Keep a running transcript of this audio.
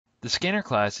The scanner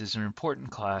class is an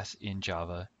important class in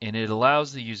Java, and it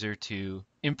allows the user to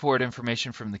import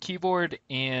information from the keyboard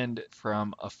and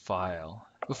from a file.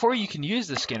 Before you can use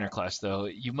the scanner class, though,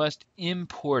 you must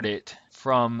import it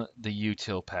from the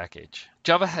util package.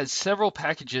 Java has several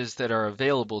packages that are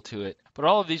available to it, but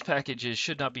all of these packages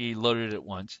should not be loaded at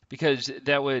once because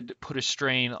that would put a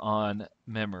strain on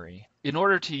memory. In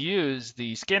order to use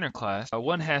the scanner class,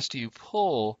 one has to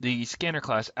pull the scanner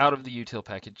class out of the util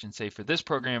package and say, for this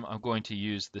program, I'm going to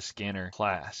use the scanner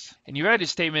class. And you write a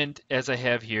statement as I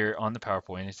have here on the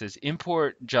PowerPoint. It says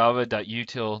import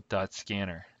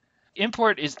java.util.scanner.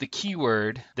 Import is the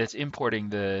keyword that's importing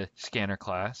the scanner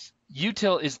class.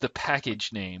 Util is the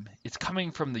package name. It's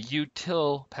coming from the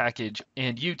util package,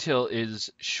 and util is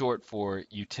short for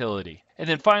utility. And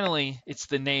then finally, it's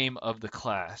the name of the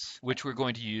class, which we're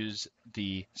going to use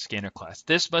the scanner class.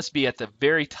 This must be at the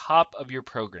very top of your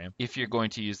program if you're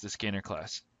going to use the scanner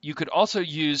class. You could also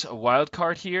use a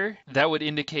wildcard here. That would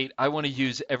indicate I want to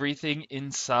use everything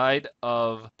inside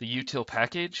of the util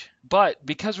package. But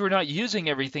because we're not using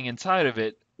everything inside of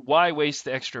it, why waste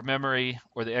the extra memory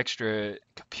or the extra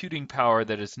computing power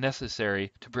that is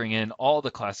necessary to bring in all the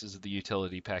classes of the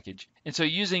utility package? And so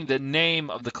using the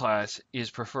name of the class is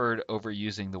preferred over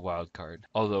using the wildcard,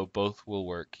 although both will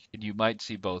work, and you might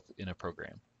see both in a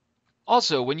program.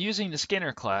 Also, when using the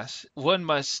scanner class, one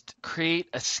must create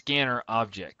a scanner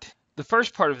object. The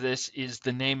first part of this is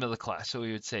the name of the class. So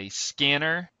we would say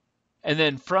scanner and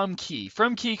then from key.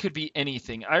 From key could be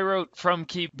anything. I wrote from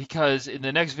key because in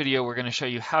the next video we're going to show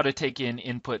you how to take in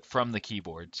input from the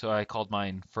keyboard. So I called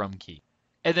mine from key.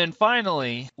 And then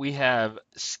finally, we have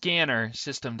scanner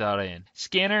system.in.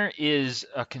 Scanner is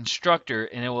a constructor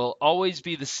and it will always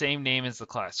be the same name as the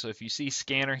class. So if you see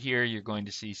scanner here, you're going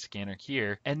to see scanner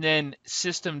here. And then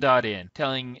system.in,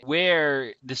 telling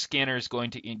where the scanner is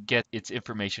going to get its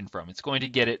information from. It's going to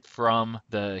get it from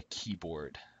the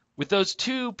keyboard. With those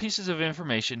two pieces of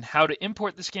information, how to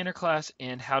import the scanner class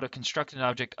and how to construct an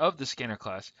object of the scanner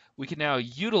class, we can now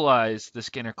utilize the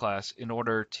scanner class in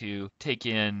order to take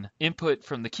in input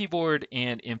from the keyboard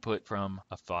and input from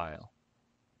a file.